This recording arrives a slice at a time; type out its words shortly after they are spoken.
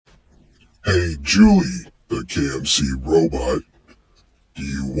Hey, Julie, the KMC robot, do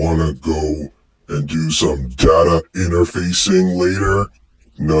you wanna go and do some data interfacing later?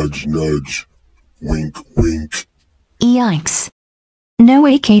 Nudge, nudge. Wink, wink. Yikes. No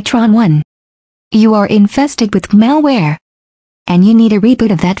way, Katron 1. You are infested with malware. And you need a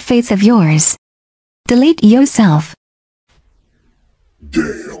reboot of that face of yours. Delete yourself.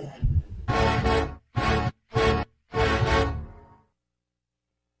 Damn.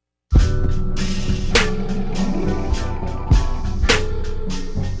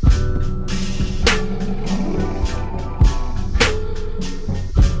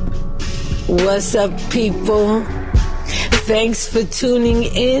 What's up, people? Thanks for tuning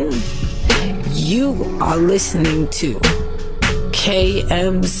in. You are listening to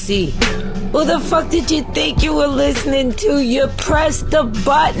KMC. Who the fuck did you think you were listening to? You pressed the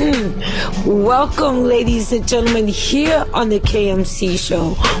button. Welcome, ladies and gentlemen, here on the KMC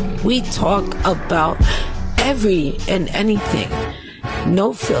show. We talk about every and anything.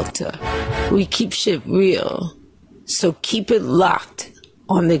 No filter. We keep shit real. So keep it locked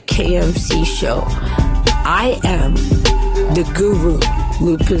on the KMC show. I am the Guru,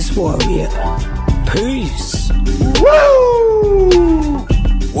 Lupus Warrior. Peace. Woo!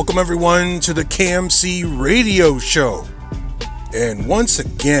 Welcome everyone to the KMC radio show. And once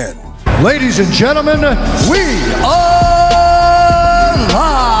again, ladies and gentlemen, we are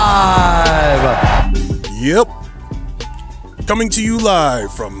live! Yep. Coming to you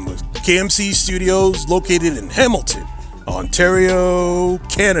live from the KMC studios located in Hamilton, Ontario,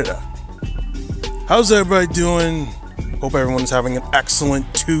 Canada. How's everybody doing? Hope everyone's having an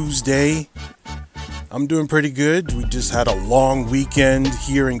excellent Tuesday. I'm doing pretty good. We just had a long weekend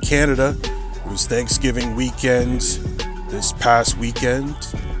here in Canada. It was Thanksgiving weekend this past weekend,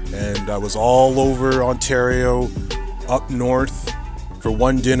 and I was all over Ontario, up north for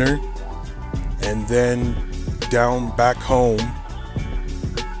one dinner, and then down back home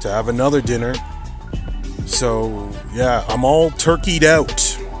to have another dinner. So yeah, I'm all turkeyed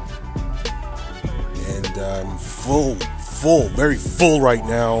out, and I'm full, very full right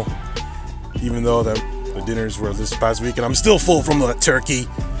now. Even though the dinners were this past week, and I'm still full from the turkey.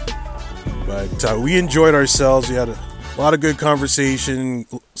 But we enjoyed ourselves. We had a lot of good conversation,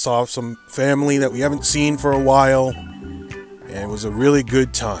 saw some family that we haven't seen for a while, and it was a really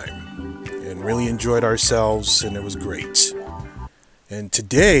good time, and really enjoyed ourselves, and it was great. And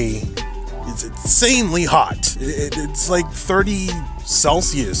today, it's insanely hot. It's like 30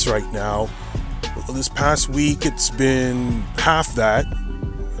 Celsius right now. This past week, it's been half that.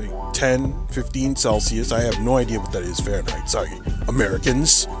 10, 15 Celsius. I have no idea what that is Fahrenheit. Sorry,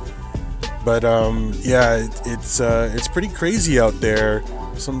 Americans. But yeah, it's pretty crazy out there.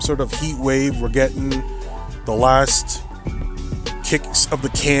 Some sort of heat wave. We're getting the last kicks of the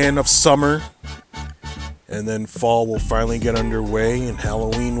can of summer, and then fall will finally get underway, and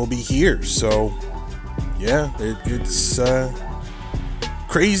Halloween will be here. So yeah, it's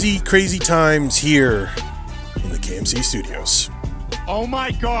crazy times here in the KMC studios. Oh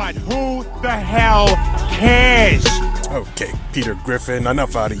my God, who the hell cares? Okay, Peter Griffin,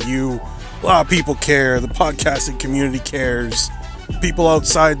 enough out of you. A lot of people care. The podcasting community cares. People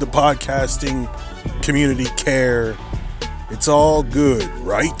outside the podcasting community care. It's all good,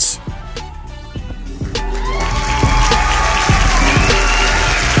 right?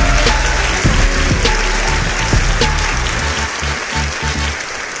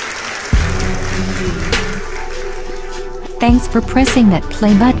 Thanks for pressing that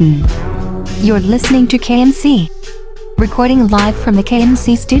play button. You're listening to KMC. Recording live from the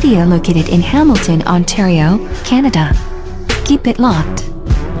KMC studio located in Hamilton, Ontario, Canada. Keep it locked.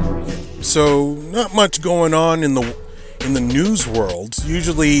 So, not much going on in the news world.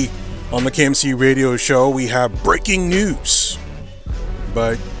 Usually on the KMC radio show we have breaking news.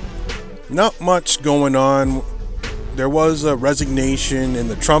 But not much going on. There was a resignation in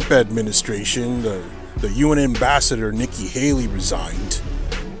the Trump administration. The UN ambassador, Nikki Haley, resigned.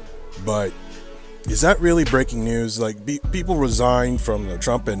 But is that really breaking news? Like, people resign from the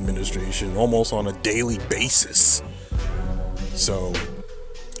Trump administration almost on a daily basis. So,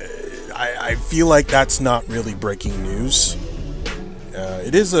 I feel like that's not really breaking news.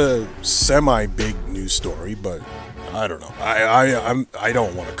 It is a semi-big news story, but I don't know. I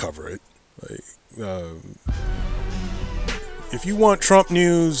don't want to cover it. If you want Trump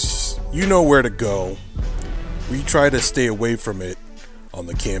news, you know where to go. We try to stay away from it on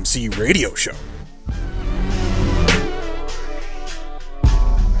the KMC radio show.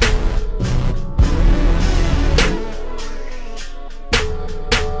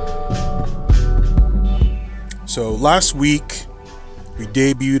 So last week, we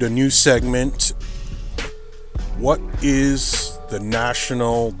debuted a new segment. What is the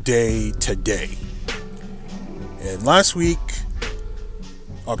national day today? And last week,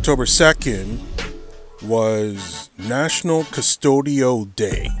 October 2nd, was National Custodio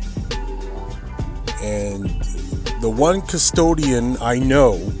Day. And the one custodian I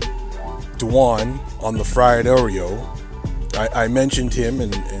know, Dwan, on the Fried Oreo, I mentioned him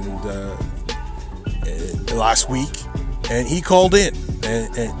and last week, and he called in.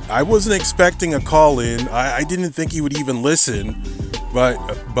 And I wasn't expecting a call in. I didn't think he would even listen, but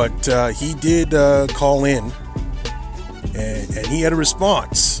he did call in, and he had a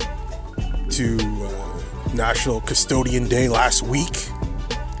response to National Custodian Day last week.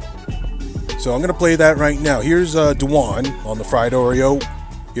 So I'm gonna play that right now. Here's Dwan on the Fried Oreo.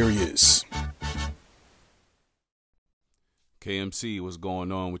 Here he is. KMC, what's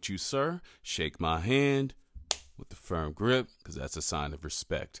going on with you, sir? Shake my hand with the firm grip, because that's a sign of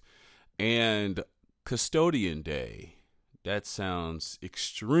respect. And Custodian Day, that sounds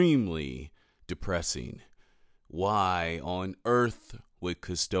extremely depressing. Why on earth would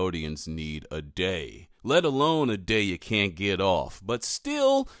custodians need a day, let alone a day you can't get off? But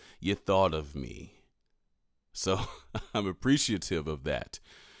still, you thought of me. So I'm appreciative of that.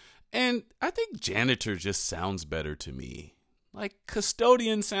 And I think janitor just sounds better to me. Like,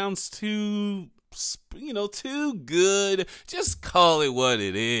 custodian sounds too good. Just call it what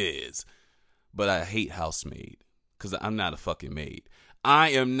it is. But I hate housemaid, because I'm not a fucking maid.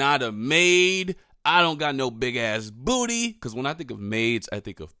 I am not a maid. I don't got no big ass booty. Because when I think of maids, I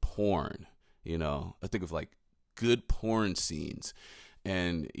think of porn. I think of like good porn scenes.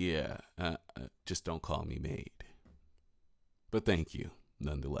 And yeah, just don't call me maid. But thank you,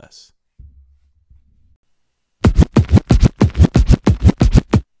 nonetheless.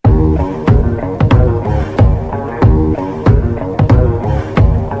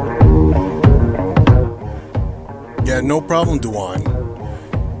 Yeah, no problem, Dwan.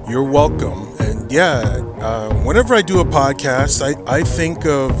 You're welcome. And yeah, whenever I do a podcast, I think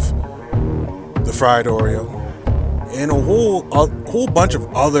of the Fried Oreo and a whole bunch of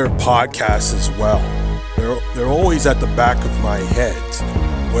other podcasts as well. They're always at the back of my head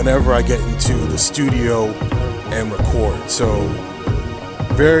whenever I get into the studio and record. So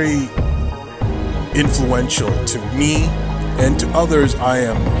very influential to me and to others, I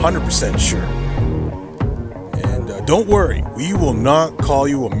am 100% sure. Don't worry, we will not call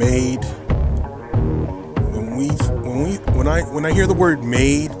you a maid. When I hear the word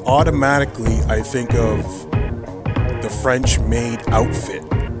maid, automatically I think of the French maid outfit,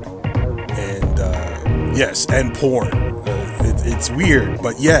 and yes, and porn. It's weird,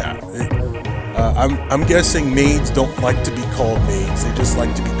 but yeah, I'm guessing maids don't like to be called maids. They just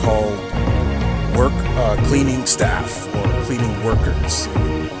like to be called cleaning staff or cleaning workers.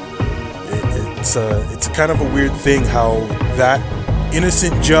 It's kind of a weird thing how that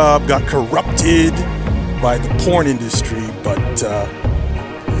innocent job got corrupted by the porn industry, but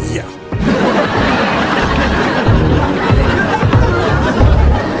yeah.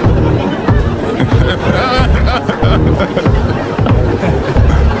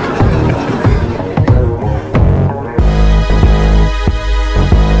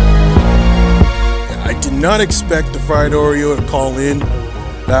 I did not expect the Fried Oreo to call in.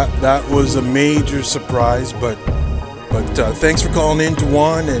 That was a major surprise, but thanks for calling in,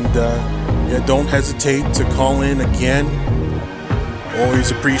 Dwan, and yeah, don't hesitate to call in again.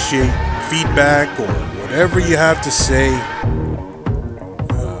 Always appreciate feedback or whatever you have to say.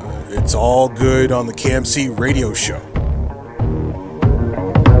 It's all good on the KMC radio show.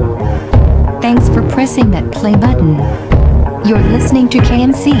 Thanks for pressing that play button. You're listening to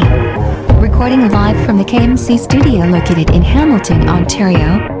KMC. Recording live from the KMC studio located in Hamilton,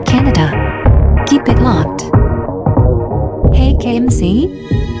 Ontario, Canada. Keep it locked. Hey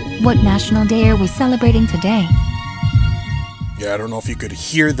KMC, what national day are we celebrating today? Yeah, I don't know if you could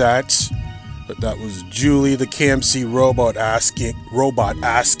hear that, but that was Julie, the KMC robot asking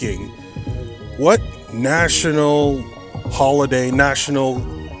what national holiday, national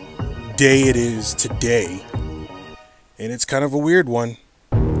day it is today. And it's kind of a weird one.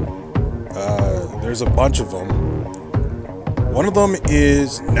 There's a bunch of them. One of them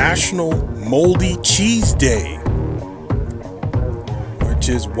is National Moldy Cheese Day, which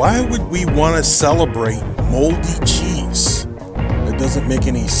is, why would we want to celebrate moldy cheese? It doesn't make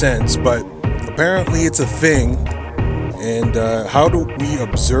any sense, but apparently it's a thing. And how do we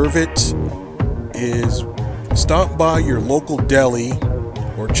observe it is stop by your local deli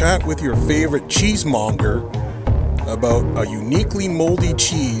or chat with your favorite cheesemonger about a uniquely moldy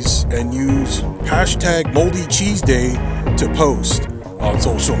cheese and use hashtag Moldy Cheese Day to post. on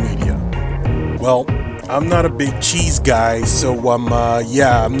social media. Well, I'm not a big cheese guy, so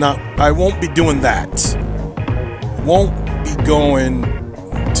I won't be doing that. Won't be going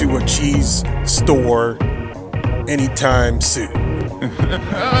to a cheese store anytime soon.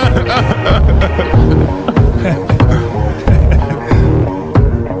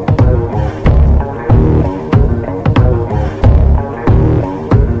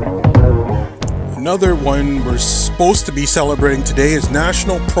 Another one we're supposed to be celebrating today is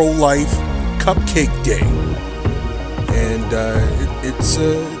National Pro-Life Cupcake Day, and it's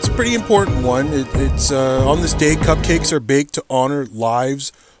a pretty important one. It's on this day, cupcakes are baked to honor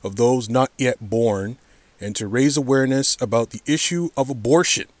lives of those not yet born and to raise awareness about the issue of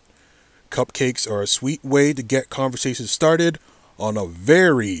abortion. Cupcakes are a sweet way to get conversations started on a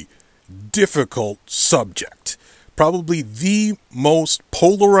very difficult subject. Probably the most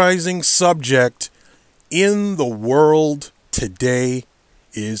polarizing subject in the world today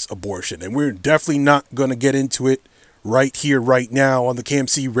is abortion. And we're definitely not going to get into it right here, right now on the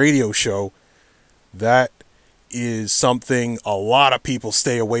KMC radio show. That is something a lot of people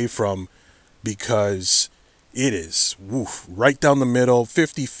stay away from because it is right down the middle,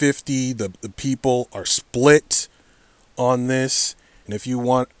 50-50. The people are split on this. And if you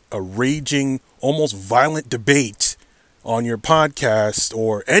want a raging, almost violent debate on your podcast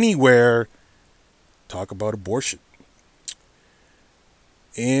or anywhere, talk about abortion.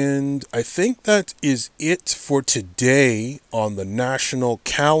 And I think that is it for today on the national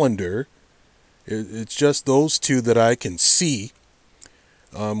calendar. It's just those two that I can see.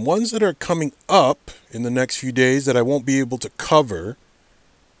 Ones that are coming up in the next few days that I won't be able to cover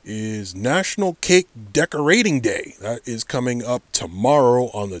is National Cake Decorating Day. That is coming up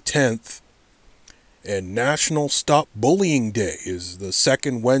tomorrow on the 10th. And National Stop Bullying Day is the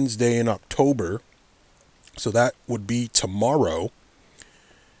second Wednesday in October. So that would be tomorrow.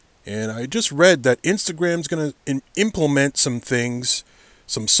 And I just read that Instagram's going to implement some things,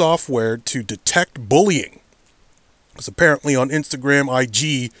 some software to detect bullying. Because apparently on Instagram,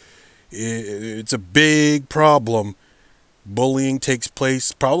 IG, it's a big problem. Bullying takes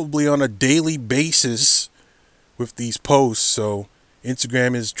place probably on a daily basis with these posts. So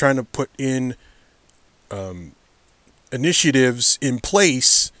Instagram is trying to put in initiatives in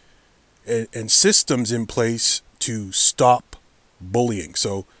place and systems in place to stop bullying.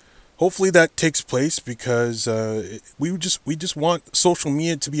 So hopefully that takes place because we just want social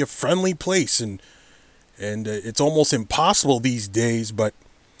media to be a friendly place, and it's almost impossible these days, but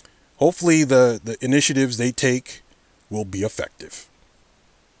hopefully the initiatives they take will be effective.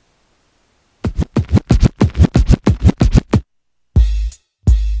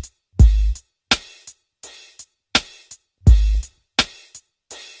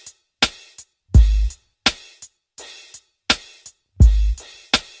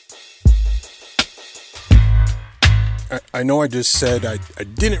 I know I just said I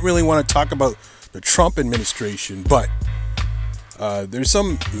didn't really want to talk about the Trump administration, but there's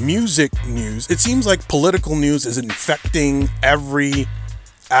some music news. It seems like political news is infecting every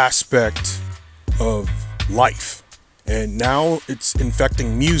aspect of life, and now it's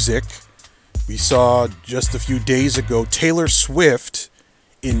infecting music. We saw just a few days ago Taylor Swift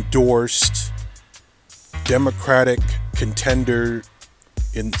endorsed Democratic contender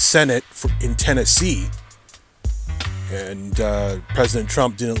in Senate in Tennessee. And President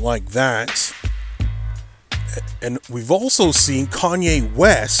Trump didn't like that. And we've also seen Kanye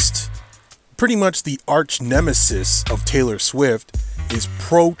West, pretty much the arch nemesis of Taylor Swift, is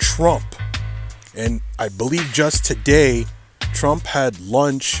pro-Trump. And I believe just today, Trump had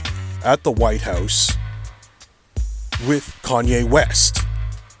lunch at the White House with Kanye West.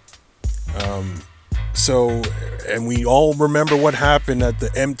 And we all remember what happened at the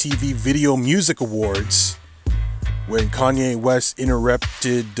MTV Video Music Awards when Kanye West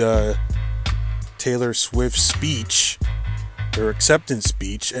interrupted Taylor Swift's speech, her acceptance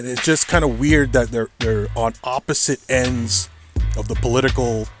speech. And it's just kind of weird that they're on opposite ends of the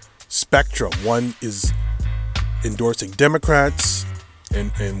political spectrum. One is endorsing Democrats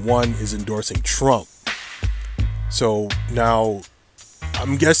and one is endorsing Trump. So now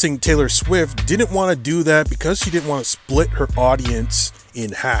I'm guessing Taylor Swift didn't want to do that because she didn't want to split her audience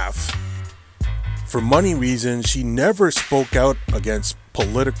in half. For money reasons, she never spoke out against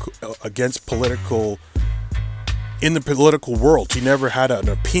political in the political world. She never had an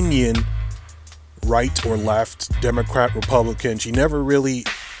opinion, right or left, Democrat, Republican. She never really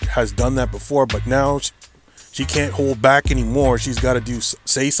has done that before, but now she can't hold back anymore. She's got to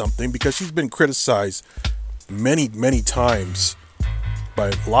say something because she's been criticized many times by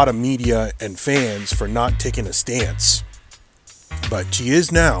a lot of media and fans for not taking a stance. but she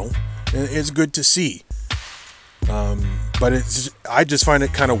is now, and it's good to see. But I just find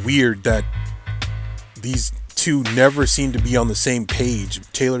it kind of weird that these two never seem to be on the same page.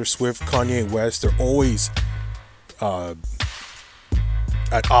 Taylor Swift, Kanye West, they're always at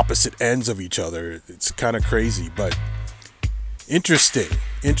opposite ends of each other. It's kind of crazy, but interesting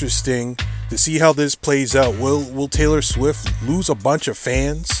to see how this plays out. Will Taylor Swift lose a bunch of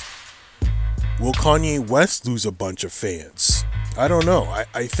fans? Will Kanye West lose a bunch of fans? I don't know.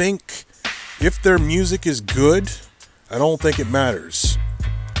 I think if their music is good, I don't think it matters.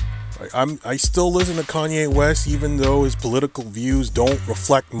 I still listen to Kanye West, even though his political views don't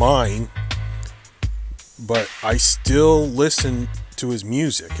reflect mine. But I still listen to his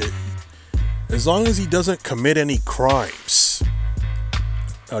music. As long as he doesn't commit any crimes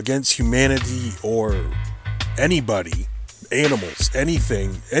against humanity or anybody, animals,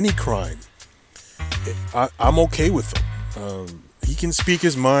 anything, any crime, I'm okay with him. He can speak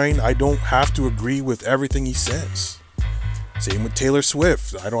his mind. I don't have to agree with everything he says. Same with Taylor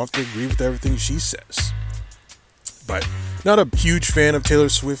Swift. I don't have to agree with everything she says. But not a huge fan of Taylor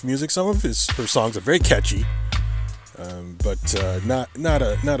Swift music. Some of her songs are very catchy, but not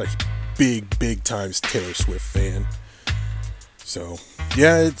a big time Taylor Swift fan. So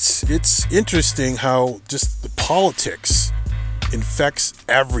yeah, it's interesting how just the politics infects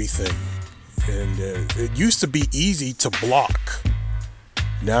everything. And it used to be easy to block.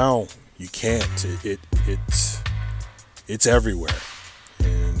 Now you can't. It's everywhere,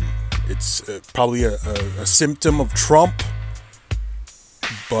 and it's probably a symptom of Trump,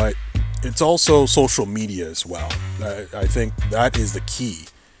 but it's also social media as well. I think that is the key,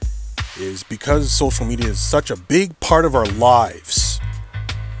 is because social media is such a big part of our lives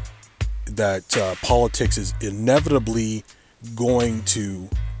that politics is inevitably going to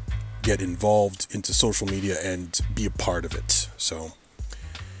get involved into social media and be a part of it. So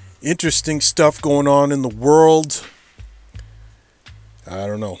interesting stuff going on in the world. I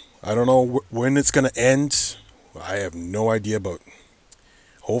don't know when it's going to end. I have no idea, but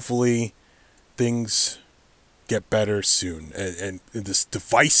hopefully things get better soon. And this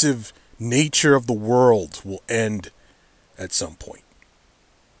divisive nature of the world will end at some point.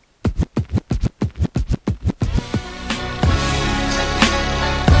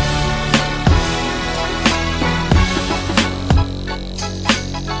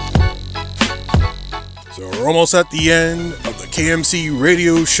 So we're almost at the end of the KMC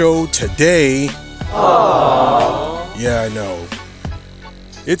radio show today. Aww. Yeah, I know.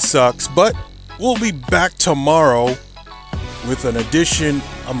 It sucks, but we'll be back tomorrow with an edition.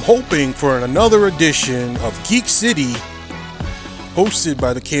 I'm hoping for another edition of Geek City, hosted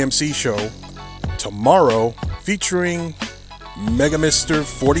by the KMC show tomorrow, featuring Mega Mr.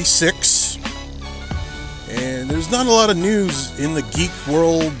 46. And there's not a lot of news in the geek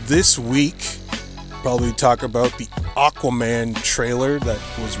world this week. Probably talk about the Aquaman trailer that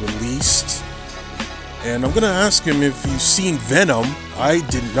was released. And I'm going to ask him if he's seen Venom. I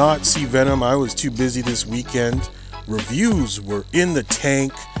did not see Venom. I was too busy this weekend. Reviews were in the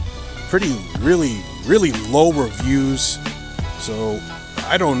tank. Really low reviews. So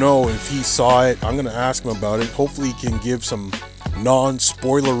I don't know if he saw it. I'm going to ask him about it. Hopefully he can give some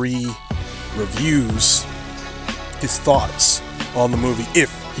non-spoilery reviews, his thoughts on the movie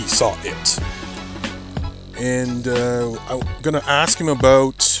if he saw it. And I'm going to ask him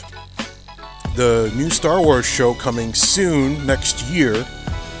about the new Star Wars show coming soon, next year.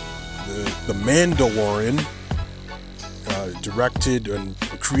 The Mandalorian, directed and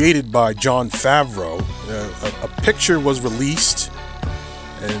created by Jon Favreau. A picture was released,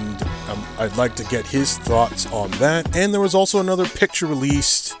 and I'd like to get his thoughts on that. And there was also another picture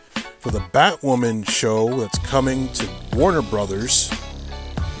released for the Batwoman show that's coming to Warner Brothers.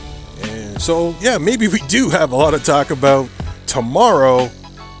 And so, yeah, maybe we do have a lot to talk about tomorrow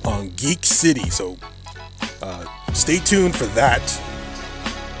on Geek City. So, stay tuned for that.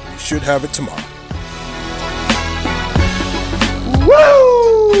 We should have it tomorrow.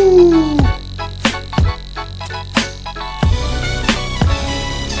 Woo!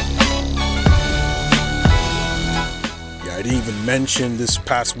 Yeah, I didn't even mention this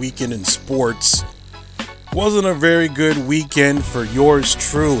past weekend in sports. Wasn't a very good weekend for yours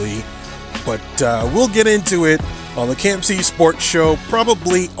truly, but we'll get into it on the KMC Sports Show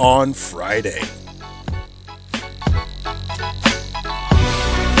probably on Friday.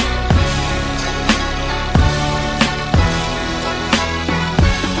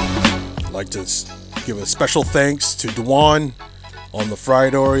 I'd like to give a special thanks to Dwan on the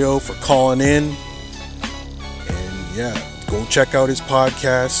Fried Oreo for calling in. And yeah, go check out his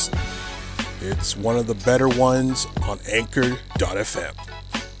podcast. It's one of the better ones on Anchor.fm.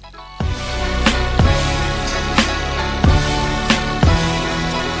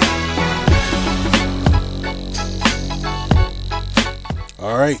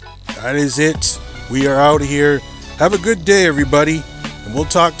 All right, that is it. We are out of here. Have a good day, everybody, and we'll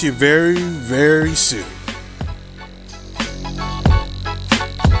talk to you very, very soon.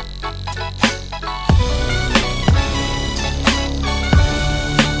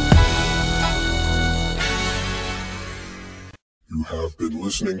 You have been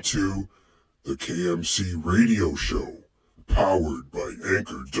listening to the KMC Radio Show, powered by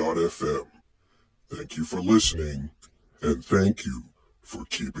Anchor.fm. Thank you for listening, and thank you for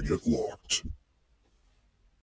keeping it locked.